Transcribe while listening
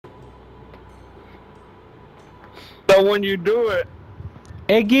So when you do it,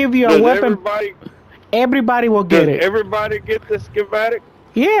 it give you a does weapon. Everybody will get does it. everybody get the schematic?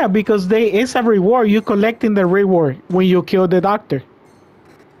 Yeah, because it's a reward. You collecting the reward when you kill the doctor.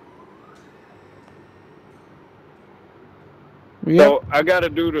 Yep. So I gotta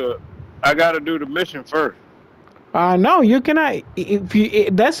do the mission first. No, you cannot. If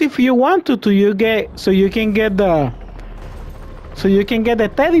you that's if you want to you get so you can get the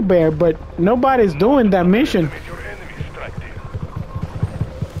teddy bear, but nobody's doing that mission.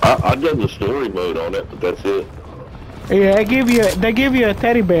 I done the story mode on it, but that's it. Yeah, they give you a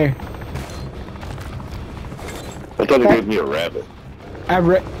teddy bear. I thought it gave me a rabbit.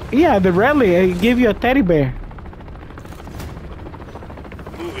 Yeah, the rally it give you a teddy bear.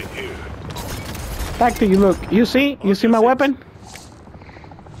 Tactic, look. You see my weapon?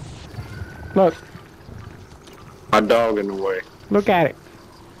 Look. My dog in the way. Look at it.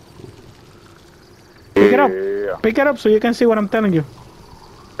 Pick it up. Pick it up so you can see what I'm telling you.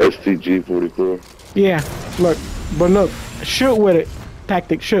 STG-44. Yeah, look. But look, shoot with it.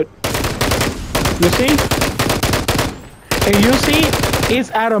 Tactic, shoot. You see? And you see,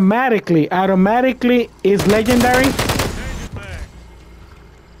 it's automatically is legendary.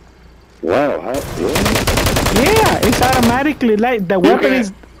 Wow, Yeah, it's automatically like the weapon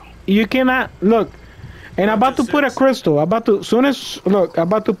is. You cannot look. And I'm about to put a crystal. About to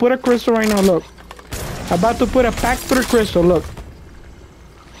put a crystal right now. Look, about to put a pack 3 crystal. Look.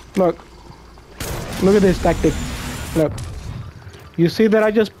 Look at this tactic. Look. You see that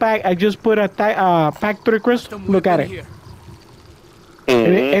I just put a pack 3 crystal. Look at it.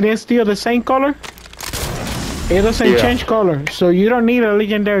 And it's still the same color. It doesn't change color, so you don't need a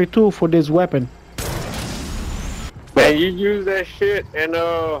legendary tool for this weapon. And you use that shit and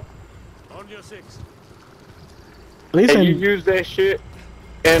On your 6. Listen. And you use that shit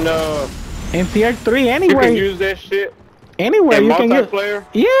and in tier 3 anyway. You can use that shit anywhere. You can use multiplayer.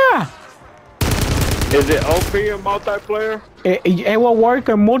 Yeah. Is it OP in multiplayer? It will work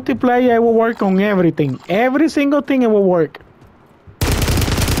on multiplayer. It will work on everything. Every single thing it will work.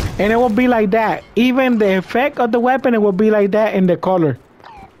 And it will be like that. Even the effect of the weapon, it will be like that in the color.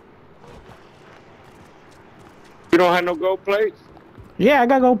 You don't have no gold plates? Yeah, I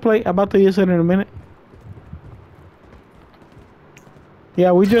got gold plate. About to use it in a minute.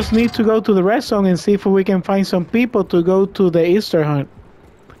 Yeah, we just need to go to the red zone and see if we can find some people to go to the Easter hunt.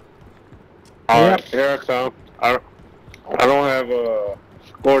 Alright, here I come. I don't have a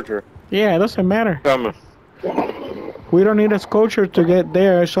scorcher. Yeah, it doesn't matter. Coming. We don't need a sculpture to get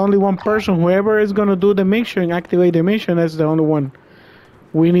there. It's only one person. Whoever is going to do the mission, activate the mission, that's the only one.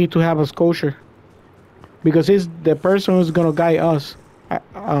 We need to have a sculpture. Because it's the person who's going to guide us.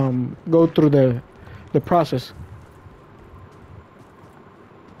 Go through the process.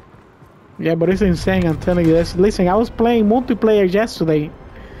 Yeah, but it's insane, I'm telling you. Listen, I was playing multiplayer yesterday.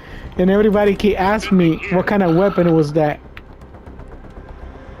 And everybody keep asking me what kind of weapon was that.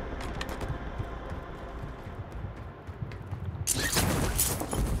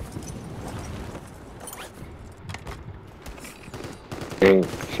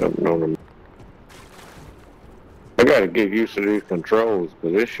 Something on them. I gotta get used to these controls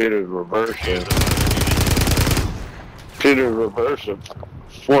because this shit is reversing. Shit is reversing.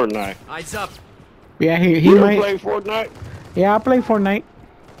 Fortnite. Eyes up. Yeah, he you might play Fortnite. Yeah, I play Fortnite.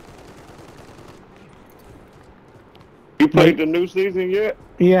 You played the new season yet?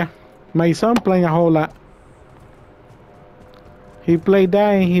 Yeah, my son playing a whole lot. He played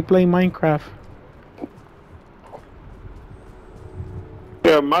that and he played Minecraft.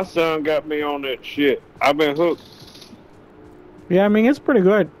 Yeah, my son got me on that shit. I've been hooked. Yeah, I mean, it's pretty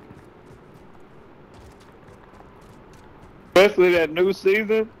good. Especially that new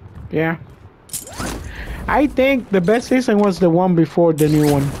season. Yeah. I think the best season was the one before the new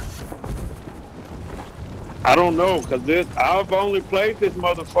one. I don't know, cause I've only played this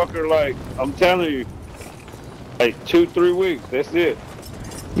motherfucker like, I'm telling you, like 2-3 weeks. That's it.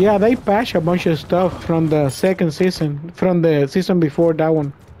 Yeah, they patched a bunch of stuff from the second season, from the season before that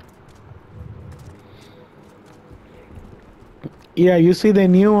one. Yeah, you see the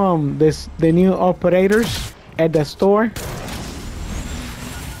new the new operators at the store.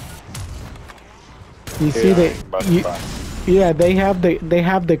 You see yeah, they have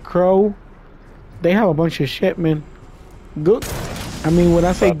the crow. They have a bunch of shit, man. Good. I mean, when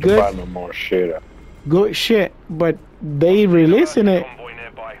I say good, buy no more shit. Good shit, but they releasing it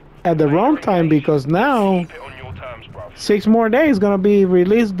at the wrong time because now 6 more days gonna be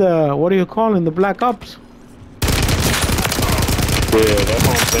released the what do you call it, the Black Ops. Yeah, that's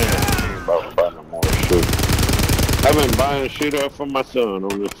what I'm saying. I ain't about to buy no more shit. I've been buying shit up for my son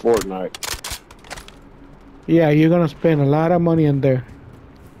on this Fortnite. Yeah, you're gonna spend a lot of money in there.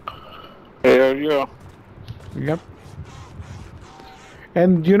 Hell yeah. Yep.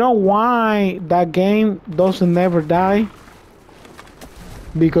 And you know why that game doesn't never die?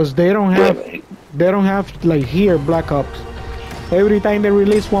 Because they don't have like here Black Ops. Every time they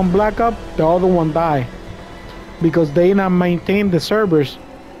release one Black Ops, the other one die. Because they not maintain the servers.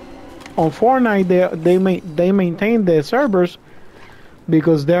 On Fortnite they maintain the servers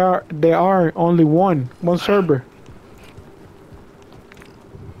because there are only one server.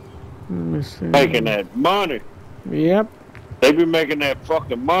 Let me see. Making that money. Yep. They be making that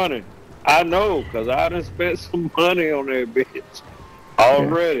fucking money. I know, cause I done spent some money on that bitch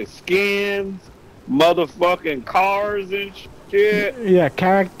already. Skins, motherfucking cars and shit. Yeah,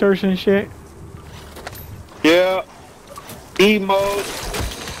 characters and shit. Yeah, emotes.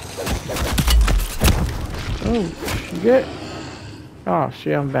 Oh shit. Oh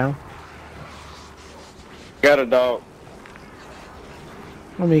shit, I'm down. Got a dog.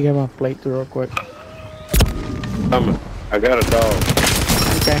 Let me get my playthrough real quick. I got a dog.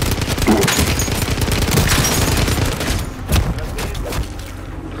 Okay.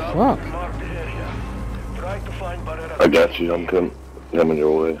 Fuck. I got you. I'm coming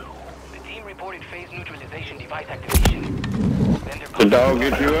your way. The team reported phase neutralization device activation. The dog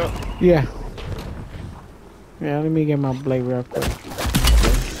get you up? Yeah. Yeah, let me get my blade real quick.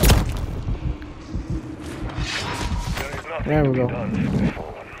 There we go.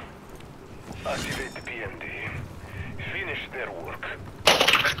 Activate the PMD. Finish their work.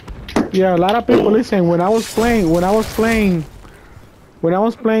 Yeah, a lot of people listen. When I was playing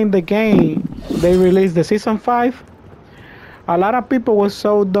the game, they released the season 5. A lot of people was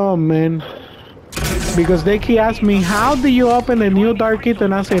so dumb, man, because they keep asking me, how do you open the new Dark Kit?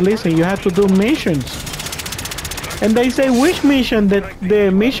 And I say, listen, you have to do missions. And they say, which mission?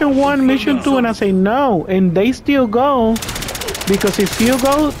 The mission 1, mission 2, and I say no, and they still go, because if you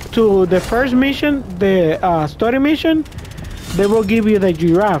go to the first mission, the story mission, they will give you the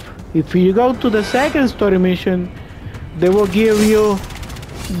giraffe. If you go to the second story mission, they will give you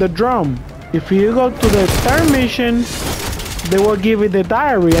the drum. If you go to the third mission, they will give you the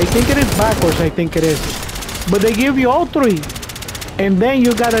diary. I think it is backwards, I think it is. But they give you all 3. And then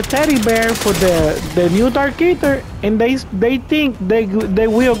you got a teddy bear for the new Dark Eater, and they think they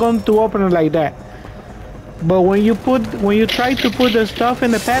will going to open it like that. But when you try to put the stuff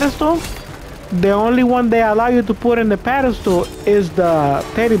in the pedestal, the only one they allow you to put in the pedestal is the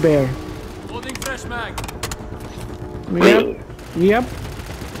teddy bear. Loading fresh mag. Yep. Yep.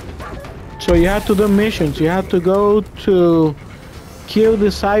 So you have to do missions. You have to go to kill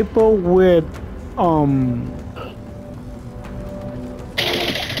disciple with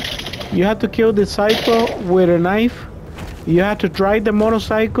you have to kill disciple with a knife. You have to drive the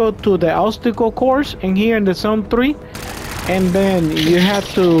motorcycle to the obstacle course in here in the zone 3, and then you have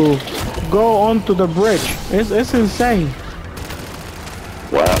to go onto the bridge. It's insane.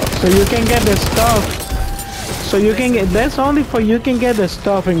 Wow. So you can get the stuff. So you can get, that's only for you can get the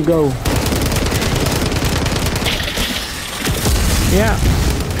stuff and go. Yeah.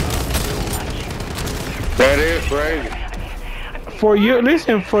 That is crazy. For you,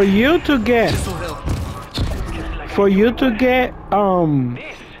 listen, for you to get like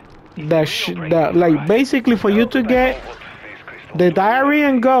basically for you to get the diary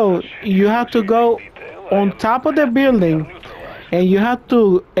and go, you have to go on top of the building, and you have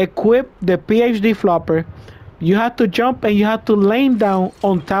to equip the PhD flopper. You have to jump and you have to lay down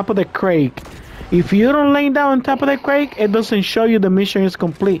on top of the crate. If you don't lay down on top of the crate, it doesn't show you the mission is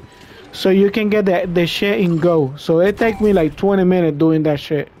complete. So you can get the shit and go. So it takes me like 20 minutes doing that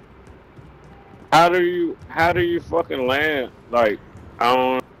shit. How do you fucking land? Like, I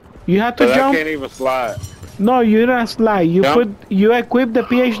don't. You have to jump. I can't even slide. No, you don't slide. You Jump. you equip the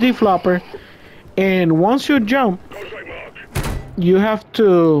PhD flopper, and once you jump, you have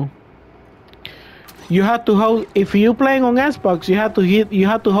to hold. If you playing on Xbox, you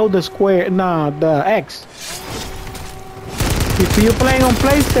have to hold the square. Nah, the X. If you're playing on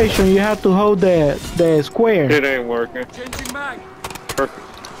PlayStation, you have to hold the square. It ain't working. Changing mag. Perfect.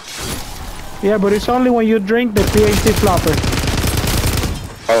 Yeah, but it's only when you drink the PhD flopper.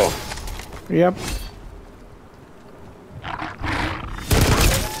 Oh. Yep.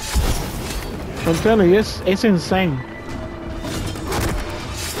 I'm telling you, it's insane.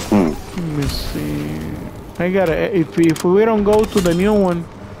 Let me see. I gotta. If we don't go to the new one,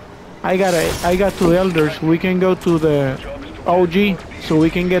 I got 2 elders. We can go to the OG, so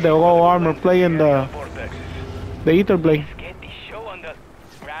we can get the all armor play and the Ether blade.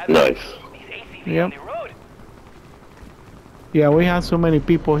 Nice. Yep. Yeah, we have so many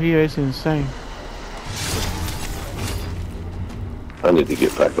people here, it's insane. I need to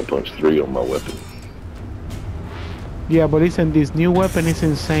get Pack-a-Punch 3 on my weapon. Yeah, but listen, this new weapon is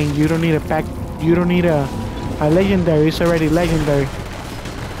insane. You don't need a pack. You don't need a legendary. It's already legendary.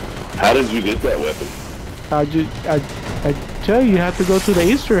 How did you get that weapon? I tell you, you have to go to the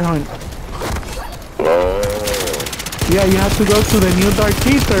Easter hunt. Oh. Yeah, you have to go to the new Dark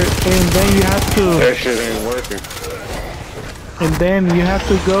Ether, and then you have to. That shit ain't working. And then you have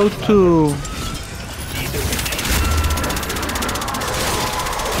to go to.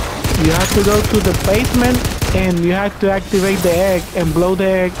 You have to go to the basement, and you have to activate the egg and blow the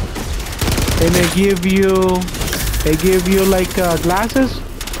egg, and they give you like glasses,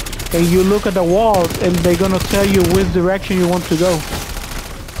 and you look at the walls, and they're gonna tell you which direction you want to go.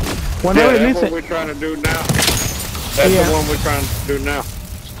 Whenever Yeah, that's listen, what we're trying to do now. That's the one we're trying to do now.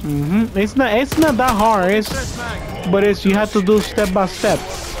 It's not that hard. But you have to do step by step.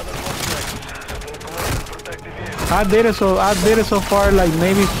 I did it so far like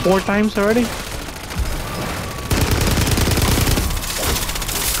maybe 4 times already.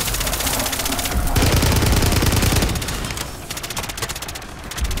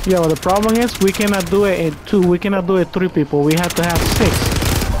 Yeah, well, the problem is we cannot do it in 2. We cannot do it 3 people. We have to have 6.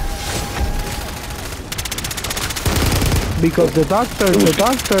 Because the doctor,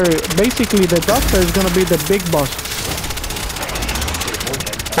 basically the doctor is gonna be the big boss.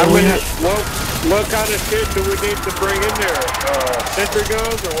 What kind of shit do we need to bring in there? Sentry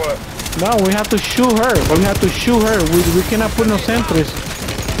guns or what? No, we have to shoot her. We have to shoot her. We cannot put no sentries.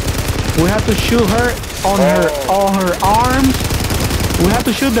 We have to shoot her on her arms. We have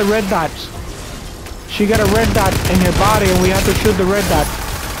to shoot the red dots. She got a red dot in her body, and we have to shoot the red dot.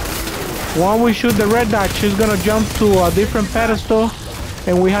 When we shoot the red dot, she's gonna jump to a different pedestal,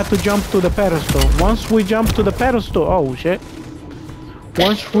 and we have to jump to the pedestal. Once we jump to the pedestal, oh shit.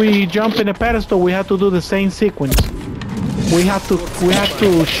 Once we jump in the pedestal, we have to do the same sequence. We have to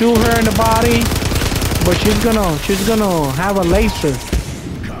shoot her in the body, but she's gonna have a laser.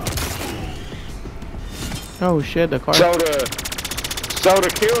 Oh shit, the car. So the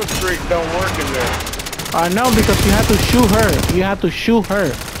kill streak don't work in there. I know, because you have to shoot her. You have to shoot her.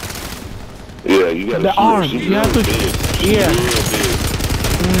 Yeah, you gotta the arm. You have to. Yeah.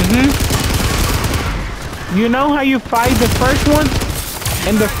 You know how you fight the first one?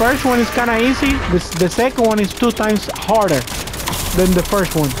 And the first one is kind of easy. The second one is 2 times harder than the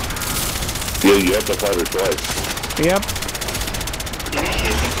first one. Yeah, you have to fight her twice. Yep.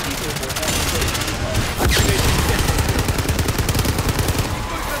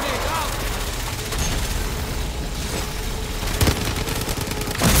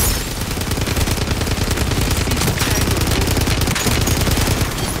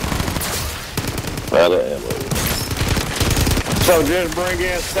 Out of ammo. So just bring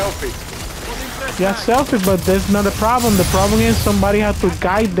in selfie. Yeah, selfie, but that's not a problem. The problem is somebody has to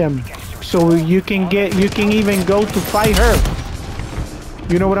guide them, so you can even go to fight her.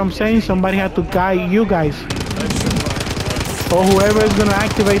 You know what I'm saying? Somebody has to guide you guys, or whoever is gonna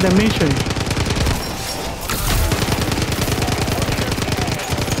activate the mission.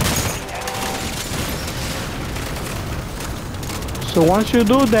 So once you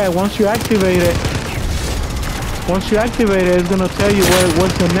do that, once you activate it, it's gonna tell you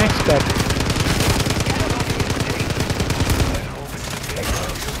what's the next step.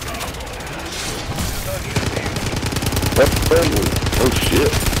 That's friendly. Oh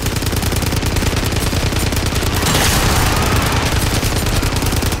shit.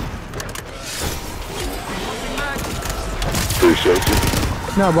 Appreciate you.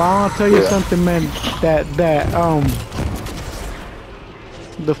 No, but I wanna tell you something, man. That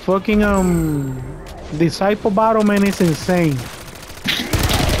the fucking disciple battle, man, is insane.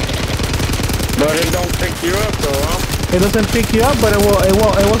 But it don't pick you up though, huh? It doesn't pick you up, but it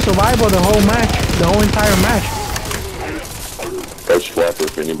will survival the whole match, the whole entire match. That's Flapper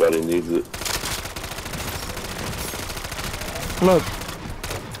if anybody needs it.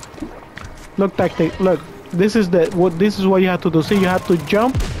 Look, tactic. Look, this is what you have to do. See, you have to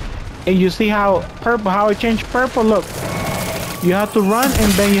jump, and you see how it changed purple. Look, you have to run,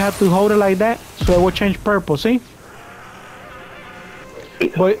 and then you have to hold it like that, so it will change purple. See?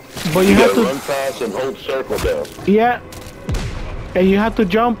 But you have to run fast and hold circle down. Yeah, and you have to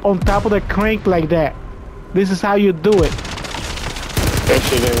jump on top of the crank like that. This is how you do it. That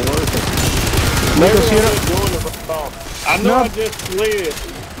shit ain't working. Because you doing it wrong. I know I just slid.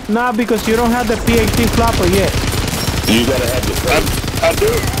 Nah, because you don't have the PhD flopper yet. You gotta have the I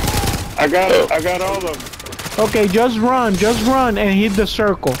do. I got all of them. Okay, just run, and hit the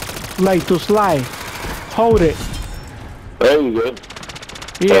circle, like to slide. Hold it. There you go.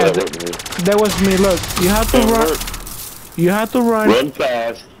 Yeah, Oh, that was me. Look, you have to run. You have to run. Run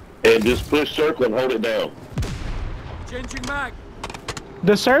fast and just push circle and hold it down. Changing mag.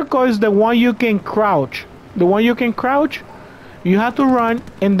 The circle is the one you can crouch. The one you can crouch. You have to run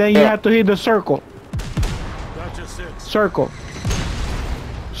and then you have to hit the circle. Gotcha 6. Circle.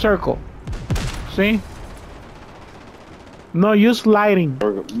 Circle. See? No, you sliding.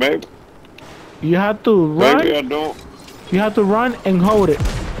 Maybe, You have to run. maybe I don't. You have to run and hold it.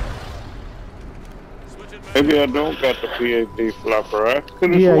 Maybe I don't got the PhD flopper. I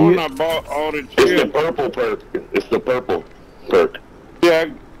could have Yeah, sworn you- I bought all the It's the shit. purple perk. It's the purple perk. Yeah,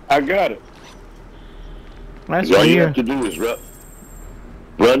 I got it. That's All you weird. have to do is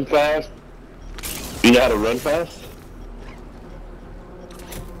run fast. You know how to run fast?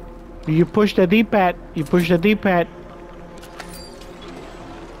 You push the D-pad. You push the D-pad.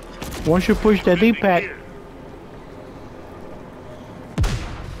 Once you push the D-pad,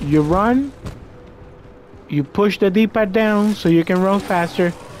 you run. You push the D-pad down so you can run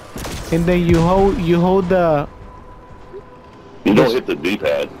faster, and then you hold the. You don't hit the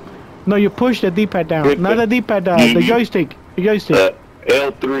D-pad. No, you push the D-pad down. Hit Not the- the D-pad. The You- joystick. The joystick.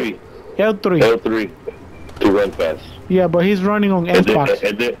 L3. L3. L3 to run fast. Yeah, but he's running on And then, Xbox.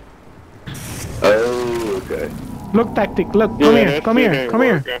 and then, oh, okay. Look, Tactic. Look. Yeah, Come here. that Come shit here. ain't Come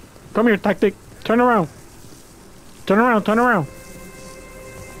here. working. Come here, Tactic. Turn around. Turn around. Turn around.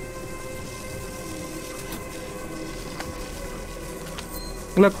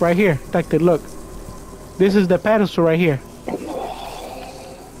 Look right here, Tactic. Look. This is the pedestal right here.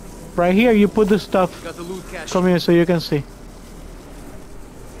 Right here, you put the stuff. Got the loot cache. Come here so you can see.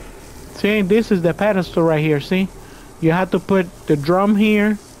 See, this is the pedestal right here. See, you have to put the drum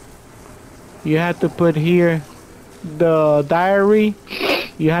here. You have to put here the diary.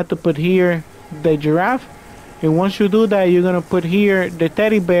 You have to put here the giraffe. And once you do that, you're gonna put here the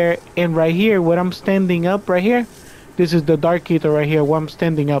teddy bear. And right here, where I'm standing up right here, this is the Dark Eater right here, where I'm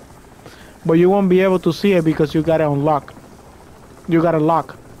standing up. But you won't be able to see it because you gotta unlock. You gotta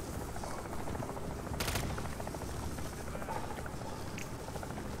lock.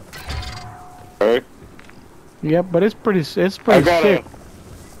 Okay. Yep, but it's pretty I sick. gotta.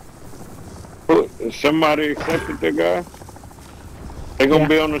 Somebody accepted the guy. They gonna Yeah.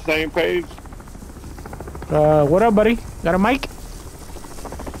 be on the same page. What up, buddy? Got a mic?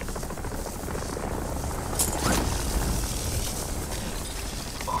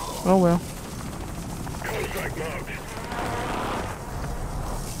 Oh well.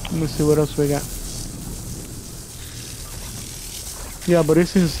 Let me see what else we got. Yeah, but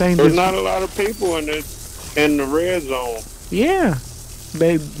it's insane. There's This, not a lot of people in the red zone. yeah,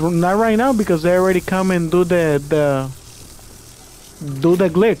 they not right now because they already come and do the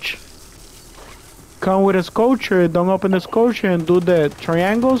glitch. Come with a sculpture, don't open the sculpture and do the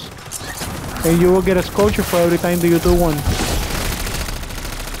triangles, and you will get a sculpture for every time that you do one.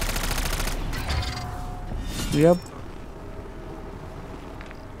 Yep.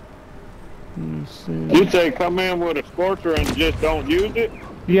 Let's see. You say come in with a scorcher and just don't use it?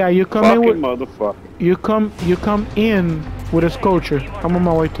 Yeah, you come Fucking in with motherfucker. you come in with a sculpture. I'm on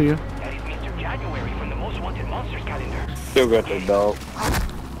my way to you. That is Mr. January from the Most Wanted Monsters calendar. Still got that dog.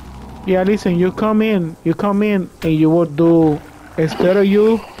 Yeah, listen, you come in and you will do, instead of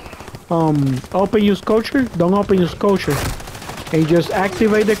you open your sculpture, don't open your sculpture. And just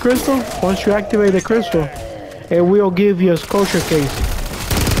activate the crystal. Once you activate the crystal, it will give you a sculpture case.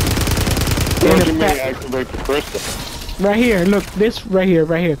 What And do a you mean pack. activate the crystal? Right here, look, this right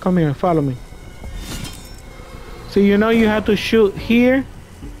here, come here, follow me. So you know you have to shoot here,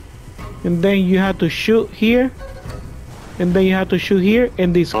 and then you have to shoot here, and then you have to shoot here,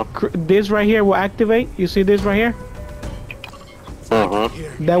 and this right here will activate. You see this right here? Uh-huh.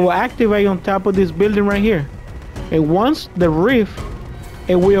 That will activate on top of this building right here. And once the rift,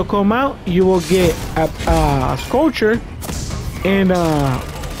 it will come out, you will get a sculpture and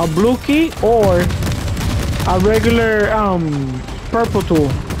a blue key or a regular purple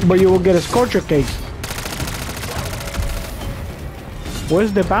tool, but you will get a sculpture case.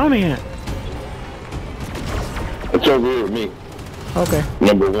 Where's the bounty at? It's over here with me. Okay.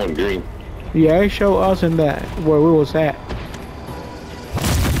 Number 1, green. Yeah, it showed us in that where we was at.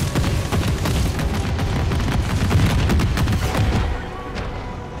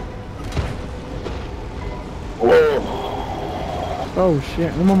 Whoa. Oh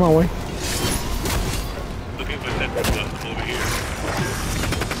shit, I'm on my way. Looking for that stuff over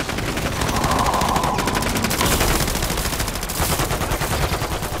here.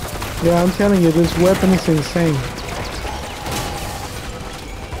 Yeah, I'm telling you, this weapon is insane.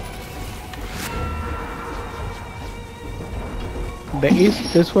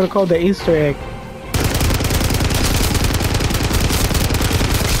 This is what I call the Easter egg.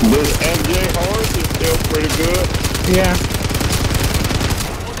 This MJ horse is still pretty good. Yeah.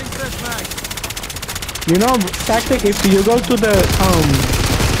 Holding fresh mag. You know, tactic, if you go to the,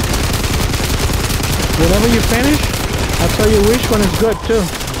 whenever you finish, I'll tell you which one is good too.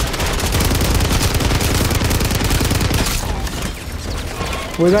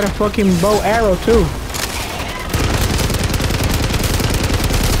 We got a fucking bow arrow too.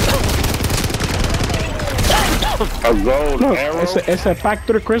 A gold Look, arrow. it's a pack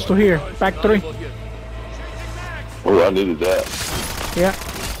 3 crystal here. Pack 3. Oh, I needed that. Yeah.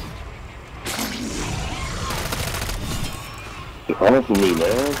 Coming for me,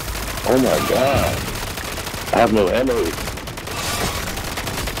 man. Oh my god. I have no ammo.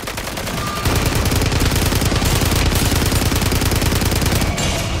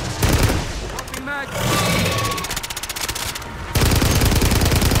 Dropping mag.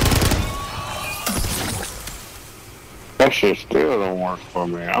 That shit still don't work for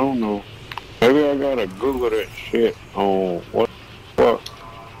me. I don't know. Maybe I gotta Google that shit on what the fuck.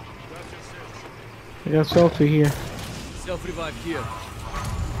 I got Sophie here. Self-revive here.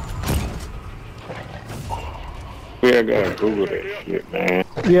 Maybe I gotta Google that shit, man.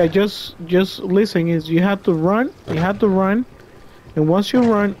 Yeah, just listen. Is you have to run. You have to run, and once you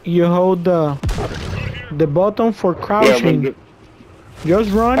run, you hold the button for crouching. Yeah,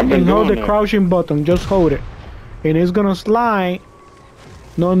 Just run I've been and hold the doing that. crouching button. Just hold it, and it's gonna slide.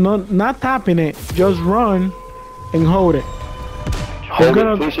 No, not tapping it. Just run and hold it. Hold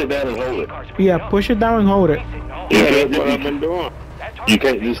gonna- it, push it down and hold it. Yeah, push it down and hold it. yeah, that's what I've been doing. You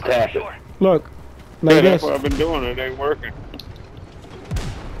can't just tap it. Look, Yeah, like that's this. what I've been doing. It ain't working.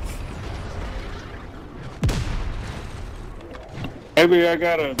 Maybe I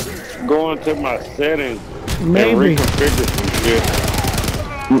gotta go into my settings and Maybe. reconfigure some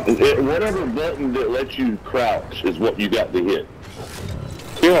shit. Whatever button that lets you crouch is what you got to hit.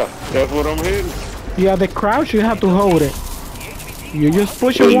 Yeah, that's what I'm hitting. Yeah, the crouch you have to hold it. You just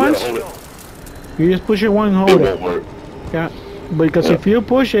push So it you gotta once. hold it. You just push it once and It hold won't it. work. Yeah, because Yeah. if you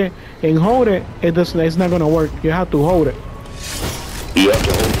push it and hold it, it's not gonna work. You have to hold it. You have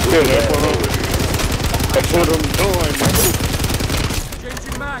to hold it. Yeah, that's what I'm doing.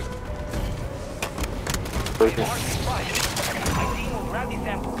 Changing mag.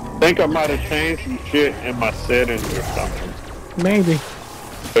 I think I might have changed some shit in my settings or something. Maybe.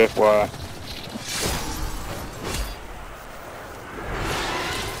 That's why.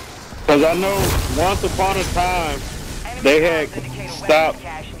 Because I know once upon a time they had stopped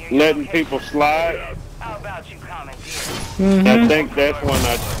letting people slide. How about you commandeer? Mm-hmm. I think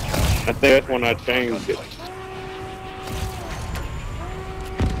that's when I changed it.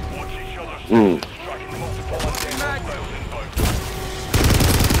 Mm.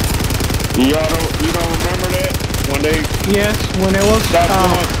 You don't remember that when they Yes, when it was. stopped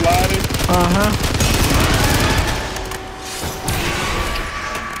going sliding? Uh-huh.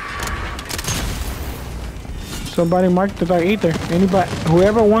 Somebody marked the Dark Ether. Anybody,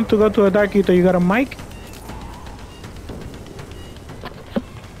 whoever wants to go to a Dark Ether, you got a mic?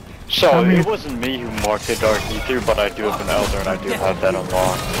 So, I mean- it wasn't me who marked the Dark Ether, but I do have an Elder and I do have that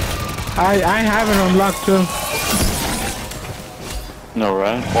unlocked. I have it unlocked too. No,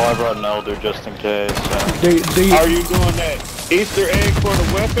 right? Well, I brought an Elder just in case, so. Do you, Are you doing that Easter egg for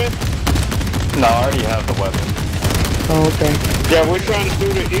the weapon? No, I already have the weapon. oh, okay. Yeah, we're trying to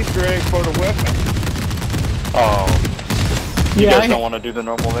do the Easter egg for the weapon. Oh. You Yeah, guys don't want to do the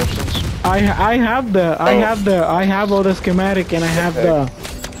normal missions? I have all the schematic and I have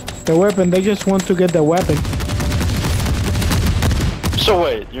the weapon. They just want to get the weapon. So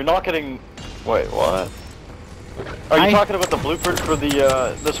wait, you're not getting... Wait, what? Are you talking about the blueprint for the,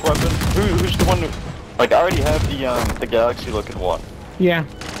 this weapon? Who's the one who... Like, I already have the galaxy-looking one. Yeah.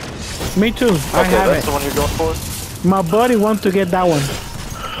 Me too. I Okay, have that's it. the one you're going for? My buddy wants to get that one.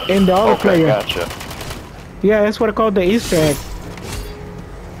 And the other Okay, player. gotcha. Yeah, that's what I call the Easter egg.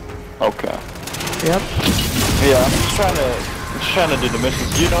 Okay. Yep. Yeah, I'm just trying to do the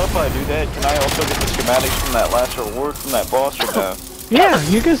missions. Do you know if I do that, can I also get the schematics from that last reward from that boss or no? Yeah,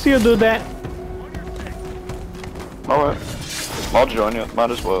 you can still do that. Alright. I'll join you,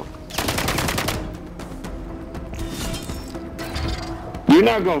 might as well. You're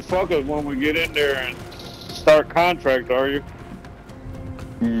not gonna fuck us when we get in there and start contract, are you?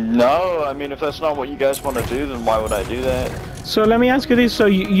 No, I mean, if that's not what you guys want to do, then why would I do that? So let me ask you this. So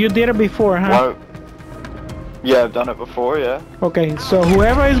you did it before, huh? Why? Yeah, I've done it before, yeah. Okay, so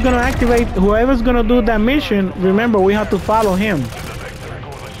whoever's gonna do that mission, remember we have to follow him.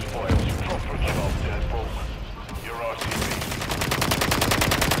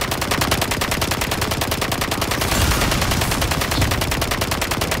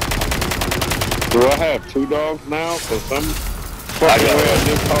 Do I have 2 dogs now? Cause some fucking way I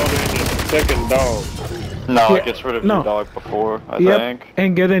just called in a second dog. No, Yeah, it gets rid of no. your dog before, I Yep, think.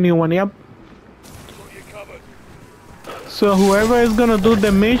 and get a new one. Yep. So whoever is gonna do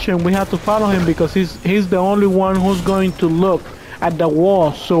the mission, we have to follow him because he's the only one who's going to look at the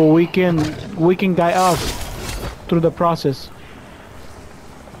wall, so we can guide us through the process.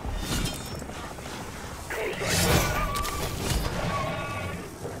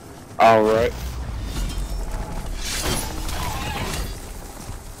 All right.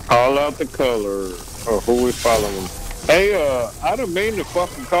 Call out the color or who we following. Hey, I didn't mean to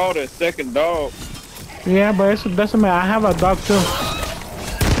fucking call that second dog. Yeah, but it doesn't matter. I have a dog too. I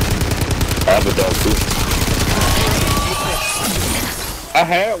have a dog too. I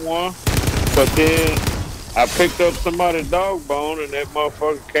had one, but then I picked up somebody's dog bone and that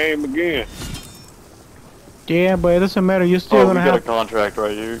motherfucker came again. Yeah, but it doesn't matter. You're still Oh, we gonna got a have. contract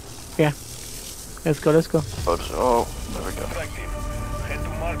right here. Yeah. Let's go. Let's go. Oh, there we go. Head to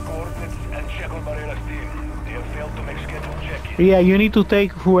marked coordinates and check on Varela's team. They have failed to make scheduled check-in. Yeah, you need to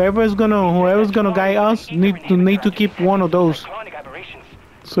take whoever's gonna guide us. Need to keep one of those, Chronic aberrations.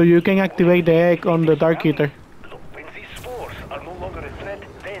 so you can activate the egg on the Dark Eater. When these spores are no longer a threat,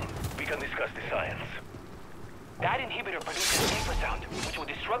 then we can discuss the science. That inhibitor produces infrasound, which will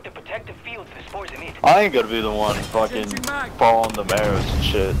disrupt the protective fields the spores emit. I ain't gonna be the one fucking following the arrows and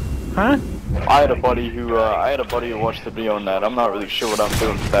shit. Huh? I had a buddy who watched the video on that. I'm not really sure what I'm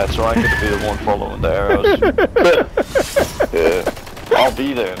doing with that, so I could be the one following the arrows. Yeah, I'll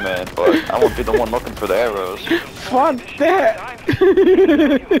be there, man, but I won't be the one looking for the arrows. Fuck that!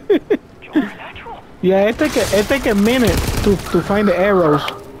 You're natural. Yeah, it take a minute to find the arrows.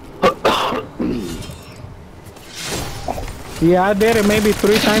 Yeah, I did it maybe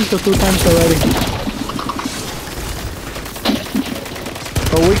 3 times or 2 times already.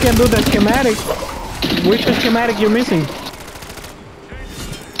 But we can do the schematic. Which schematic you're missing?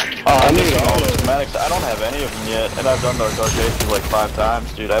 Oh, I need all the schematics. I don't have any of them yet, and I've done the Dark like 5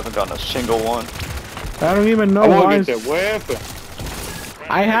 times, dude. I haven't gotten a single one. I don't even know I why. want to get that weapon.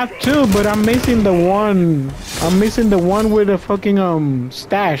 I have 2, but I'm missing the one. I'm missing the one with the fucking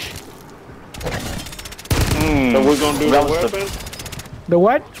stash. So we're gonna do the That was weapon? The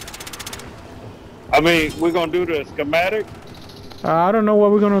what? I mean, we're gonna do the schematic? I don't know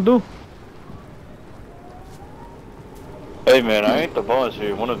what we're gonna do. Hey, man, I ain't the boss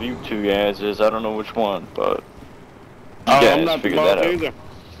here. One of you 2 guys is. I don't know which one, but you I'm guys not the figure boss that out. either.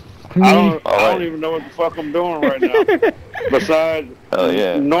 Me? I don't even know what the fuck I'm doing right now. Besides Hell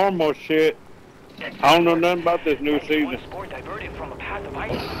yeah. normal shit, I don't know nothing about this new One season. spore diverted from a path of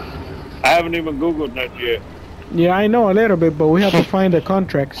ice. I haven't even Googled that yet. Yeah, I know a little bit, but we have to find the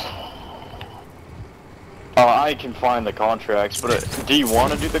contracts. I can find the contracts, but do you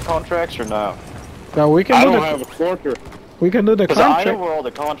want to do the contracts or no? We can I do don't the. have a scorcher. We can do the Because I know contract. where all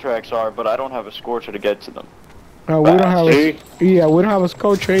the contracts are, but I don't have a scorcher to get to them. We don't have a. See? Yeah, we don't have a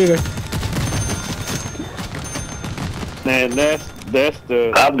sculpture either. Man, that's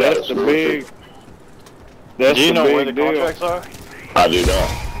the I've got that's a the big. scorcher. That's Do you the know big where the deal. contracts are? I do not.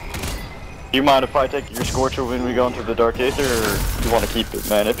 Do you mind if I take your scorcher when we go into the Dark Aether, or do you want to keep it,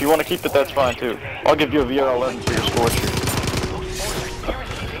 man? If you want to keep it, that's fine too. I'll give you a VR11 for your scorcher.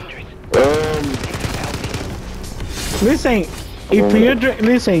 Listen, if you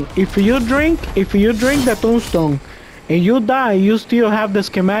drink the tombstone, and you die, you still have the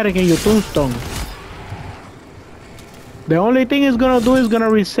schematic in your tombstone. The only thing it's gonna do is gonna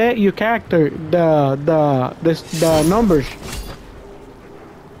reset your character, the numbers.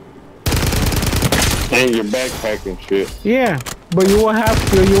 And your backpack and shit. Yeah, but you will have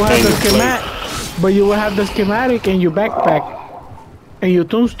the your schematic. But you will have the schematic in your backpack, and your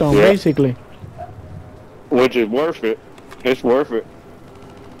tombstone, Yeah. basically. Which is worth it. It's worth it.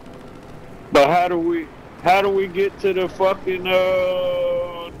 But how do we get to the fucking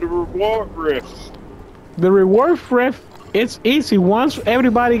the reward rifts? The reward rift, it's easy. Once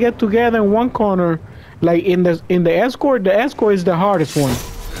everybody get together in one corner, like in the escort is the hardest one.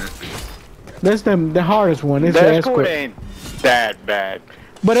 That's the hardest one. It's the escort. ain't that bad.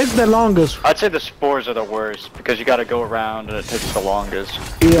 But it's the longest. I'd say the spores are the worst, because you gotta go around and it takes the longest,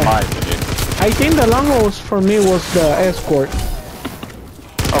 Yeah. in my opinion. I think the longest for me was the escort.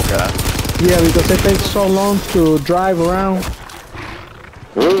 Okay. Yeah, because it takes so long to drive around.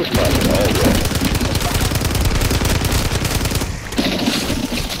 Where's my dog?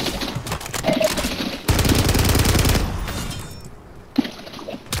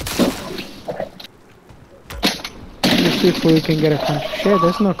 Let's see if we can get a contract. Shit,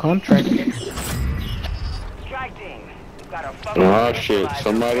 there's no contract. Strike team. We've got a fucking Oh shit,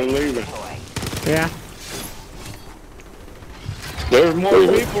 somebody leaving. Yeah. There's more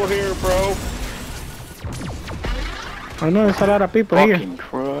people here, bro. I know there's a lot of people here. Fucking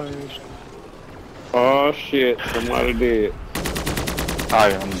Christ. Oh shit, somebody did.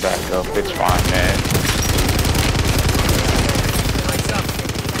 I'm back up. It's fine, man.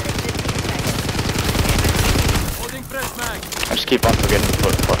 Holding fresh mag. I just keep on forgetting to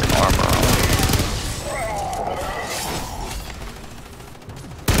put fucking armor on.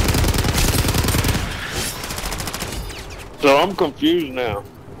 So I'm confused now.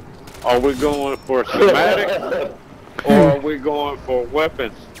 Are we going for schematic or are we going for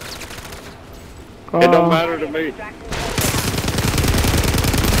weapons? It don't matter to me.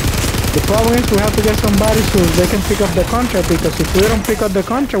 The problem is we have to get somebody so they can pick up the contract, because if we don't pick up the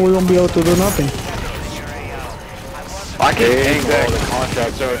contract, we won't be able to do nothing. I can hang all the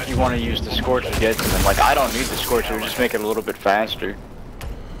contracts, so if you want to use the Scorcher to get to them. Like, I don't need the Scorcher, just make it a little bit faster.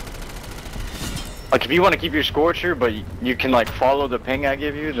 Like, if you want to keep your Scorcher, but you can, like, follow the ping I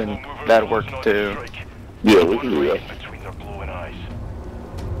give you, then that'd work too. Yeah, we can do that. Between their blue and eyes.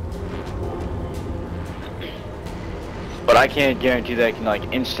 But I can't guarantee that I can, like,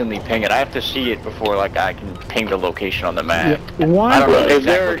 instantly ping it. I have to see it before, like, I can ping the location on the map. Yeah. I don't know the Is exact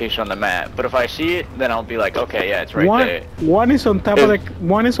there- location on the map, but if I see it, then I'll be like, okay, yeah, it's right One, there. one is on top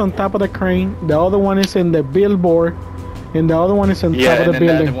of the crane. The other one is in the billboard, and the other one is on Yeah, top and of the then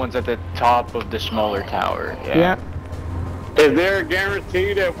the building. other one's at the top of the smaller tower. Yeah. Is there a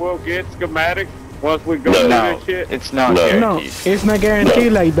guarantee that we'll get schematic once we go through No, this shit? it's not No. No, guaranteed. it's not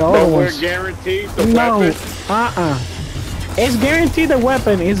guaranteed like the But other we're ones. guaranteed the No, weapon. It's guaranteed the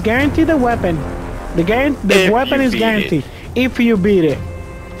weapon. It's guaranteed the weapon. The If weapon you is beat guaranteed if you beat it.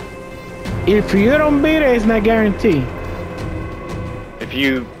 If you don't beat it, it's not guaranteed. If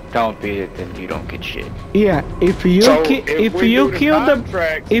you don't beat it, then you don't get shit. Yeah, if you So, if we you do kill the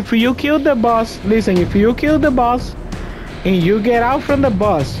contract- if you kill the boss, listen, if you kill the boss and you get out from the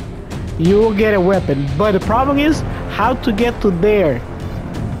boss, you will get a weapon. But the problem is how to get to there.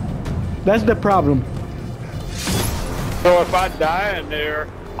 That's the problem. So if I die in there,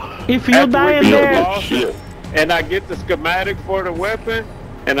 If you after die we in beat the there, boss, Shit. and I get the schematic for the weapon,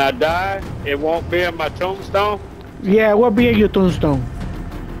 and I die, it won't be in my tombstone? yeah, it will be in your tombstone.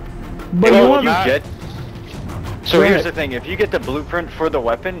 But Well, you want You not- get. So Go here's ahead. the thing: if you get the blueprint for the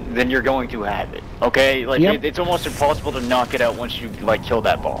weapon, then you're going to have it. Okay, like Yep. it's almost impossible to knock it out once you like kill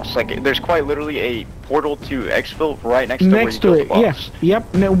that boss. Like there's quite literally a portal to exfil right next to where you next kill to the it, boss. yeah,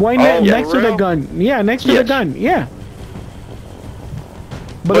 yep. Why Oh, yeah, next to the real? gun? Yeah, next to the Yes. gun. Yeah.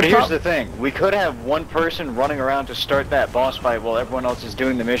 But the here's pro- the thing: we could have one person running around to start that boss fight while everyone else is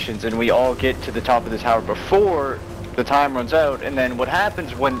doing the missions, and we all get to the top of the tower before the time runs out. And then what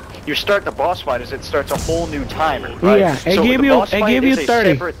happens when you start the boss fight is it starts a whole new timer, right? Yeah, it so give the you- boss it fight give you is a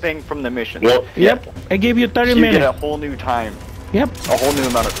 30. separate thing from the mission. Yep. Yep. I give you 30 So you get a minutes. whole new time, Yep. a whole new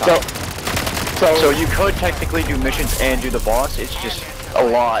amount of time. So you could technically do missions and do the boss. It's just a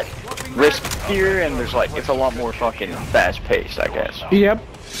lot riskier, and there's like it's a lot more fucking fast paced, I guess. Yep.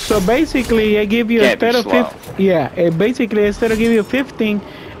 So basically, I give you Can't be instead of slow. 15. Yeah. Basically, instead of give you 15,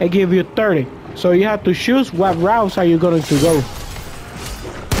 I give you 30. So you have to choose what routes are you going to go.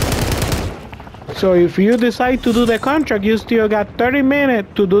 So if you decide to do the contract, you still got 30 minutes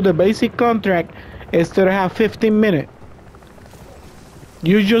to do the basic contract instead of have 15 minutes.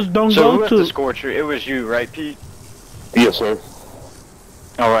 You just don't So who go has to. the Scorcher? It was you, right, Pete? Yes, sir.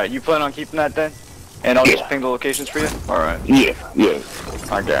 All right, you plan on keeping that then? And I'll just ping the locations for you? All right, Yeah, yeah.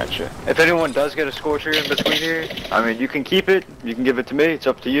 I gotcha. If anyone does get a Scorcher in between here, I mean, you can keep it, you can give it to me, it's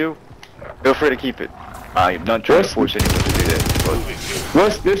up to you. Feel free to keep it. I'm not trying to force anyone to do that, but...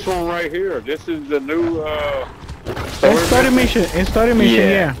 What's this one right here? This is the new, It's 30 mission. It's 30 mission.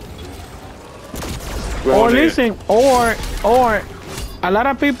 Yeah. Yeah. Or listen, or a lot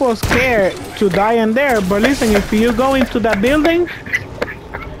of people are scared to die in there. But listen, if you go into that building,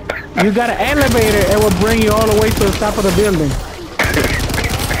 you got an elevator. It will bring you all the way to the top of the building.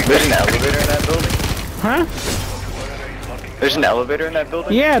 There's an elevator in that building? Huh? There's an elevator in that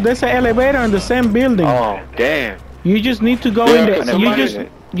building? Yeah, there's an elevator in the same building. Oh, damn. You just need to go Yeah, in there. 'cause somebody-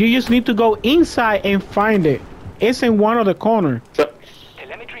 You just need to go inside and find it. It's in one of the corner.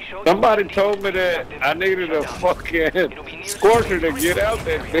 Telemetry shows Somebody told me that I needed a fucking Scorcher to get out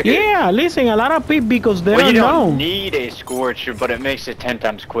there. Yeah, listen, a lot of people because they Well, you don't don't know. need a Scorcher, but it makes it 10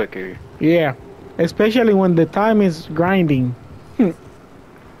 times quicker. Yeah, especially when the time is grinding.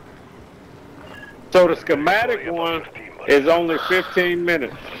 So the schematic one is only 15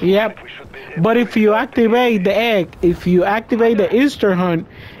 minutes. Yep. But if you activate the egg, if you activate the Easter hunt,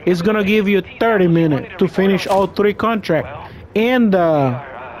 it's gonna give you 30 minutes to finish all 3 contracts. And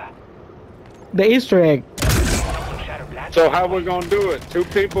the Easter egg. So how we gonna do it? 2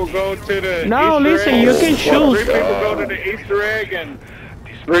 people go to the No, Easter listen, egg? you can Well, 3 choose. people go to the Easter egg and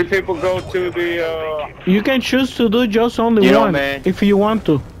 3 people go to the You can choose to do just only You know, one man. if you want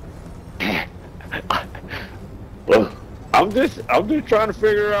to. Well, I'm just trying to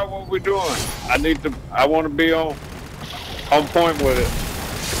figure out what we're doing. I want to be on point with it.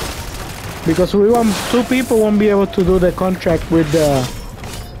 Because 2 people won't be able to do the contract with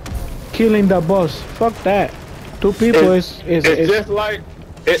killing the boss. Fuck that. 2 people It's just like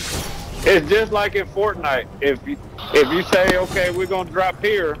it's just like in Fortnite. If you say, okay, we're gonna drop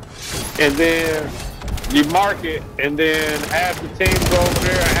here, and then you mark it, and then half the team go over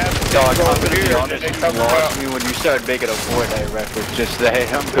there, and half the Dog, team go I'm over gonna be here, and honest, then they you come lost out. me when you started making a Fortnite reference. Just saying,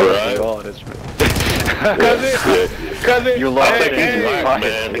 I'm gonna Right. be honest. Cause it, You lost I it. think he's hey, whack,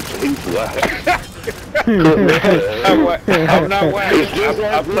 man. He's whack. I'm not whack. It's just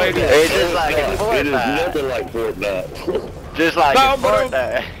like I played it. It's just like in It is Fortnite. nothing like Fortnite. Just like No, in but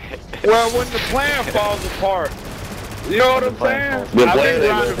Fortnite. Well, when the plan falls apart, you know what I'm saying? The I've plan been ain't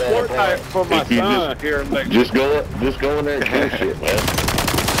grinding gonna fall Fortnite apart. for my If you son here lately. Just go in there and kill shit, man.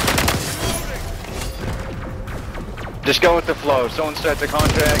 Just go with the flow. Someone starts a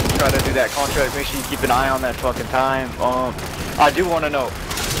contract, try to do that contract. Make sure you keep an eye on that fucking time. I do want to know,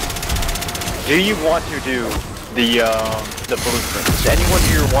 do you want to do the blueprint? Does anyone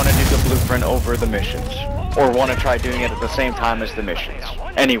here want to do the blueprint over the missions? Or want to try doing it at the same time as the missions?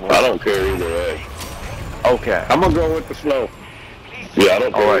 Anyone? I don't care either way. Okay. I'm gonna go with the flow. Yeah, I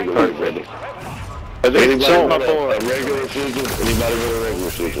don't care Alright, either way, perfect. brother. Anybody So, want my boy. a regular season? Anybody want a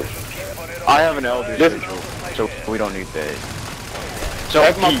regular season? I have an elder This- sigil, so we don't need that. So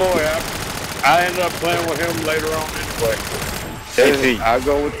That's my Pete, boy. I ended up playing with him later on anyway. Hey, Pete. I'll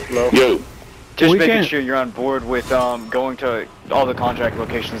go with the flow. Yo, just We making can- sure you're on board with going to all the contract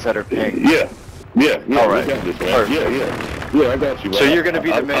locations that are pinged. yeah. All right. We got this, man. Perfect. Yeah, I got you, man. So you're gonna be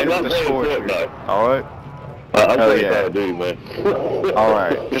the I'm man not with the playing sword. Fortnite. All right. I'm Hell playing yeah. Call of Duty, man. All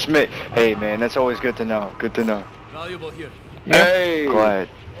right. Just make. Hey man, that's always good to know. Good to know. Valuable here. Hey, Glad.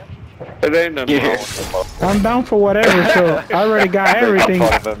 it ain't nothing Yeah. wrong with the I'm down for whatever, so I already got everything.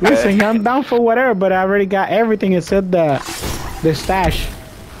 I'm fine, man. Listen, I'm down for whatever, but I already got everything except the stash.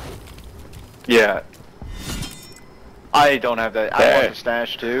 Yeah. I don't have that. I Hey. want the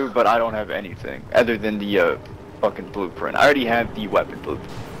stash too, but I don't have anything other than the fucking blueprint. I already have the weapon blueprint.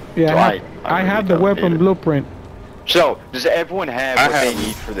 Yeah, So I I have really the don't weapon need it. blueprint. So does everyone have I what they have-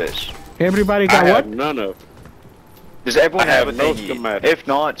 need for this? Everybody I got have what? none of. Does everyone I have have what no they need? schematic. If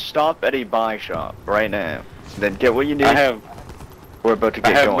not, stop at a buy shop right now. Then get what you need. I have. We're about to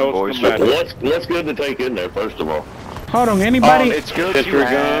I get have going, no boys. schematic. What's good to take in there, first of all? Hold on, anybody, It's good Sentry to gun.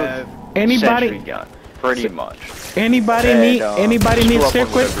 have Anybody- sentry gun, pretty much. anybody And, need screw need up on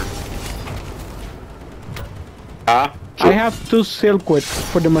circuit? whatever. Huh? I have 2 circuit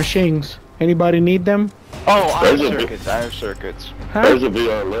for the machines. Anybody need them? Oh, I have There's a bit- circuits. I have circuits. Huh? There's a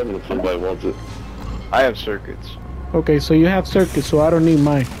VR11 if somebody wants it. I have circuits. Okay, so you have circuits, so I don't need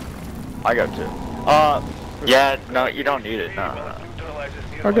mine. I got two. Yeah, no, you don't need it. No.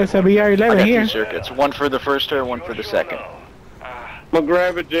 Okay, so I VR11 got here. 2 circuits. One for the first turn, one for the second. I'm gonna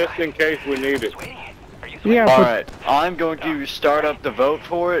grab it just in case we need it. Yeah, All but right, I'm going to start up the vote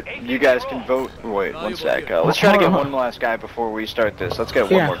for it. You guys can vote. Wait, one sec. Let's try to get one last guy before we start this. Let's get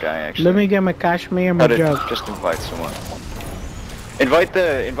one yeah. more guy actually. Let me get my cashmere and my Try to jug. just invite someone. Invite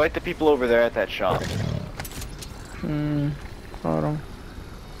the people over there at that shop. Hold on.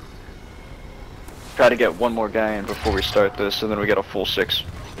 Try to get one more guy in before we start this, and then we get a full 6.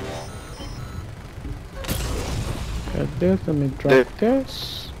 Got this. Let me drop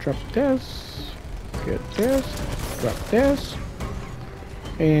this. Drop this. Get this. Drop this.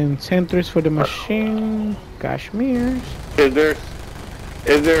 And sentries for the machine. Cashmere's. Is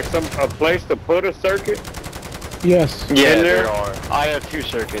there a place to put a circuit? Yes. Yeah, In there there? are. I have 2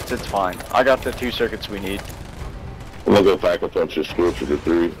 circuits. It's fine. I got the 2 circuits we need. I'm gonna go pack a punch this score for the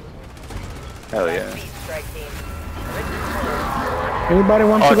 3. Hell yeah. Anybody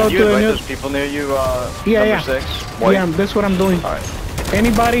wants to Oh, go did you to the invite new? those people near you? Yeah, number yeah. 6. White? Yeah, that's what I'm doing. All right.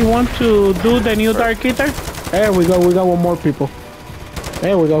 Anybody want to do the new Dark Eater? There we go. We got one more people.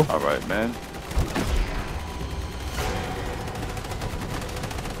 There we go. All right, man.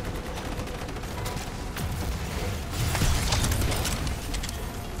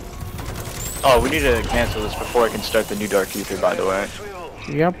 Oh, we need to cancel this before I can start the new Dark Ether, by the way.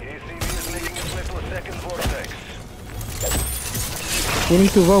 Yep. We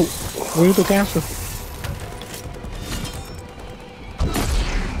need to vote. We need to cancel.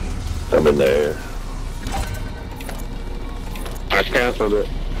 I'm in there. I canceled it.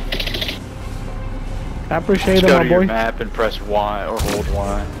 I appreciate Just it, go my to your boy. map and press Y or hold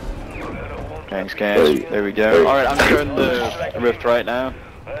Y. Thanks, guys. There we go. Alright, I'm starting the rift right now.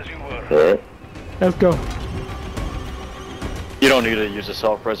 As you were. Alright. Let's go. You don't need to use a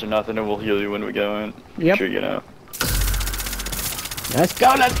self-res or nothing, it will heal you when we go in. Yep. Sure you know. Let's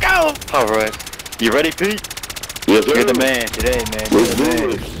go, let's go! Alright. You ready, Pete? Yes, sir. You're the man today, man. You're Let's the do man.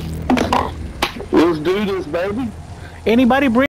 this. Let's do this, baby. Anybody bring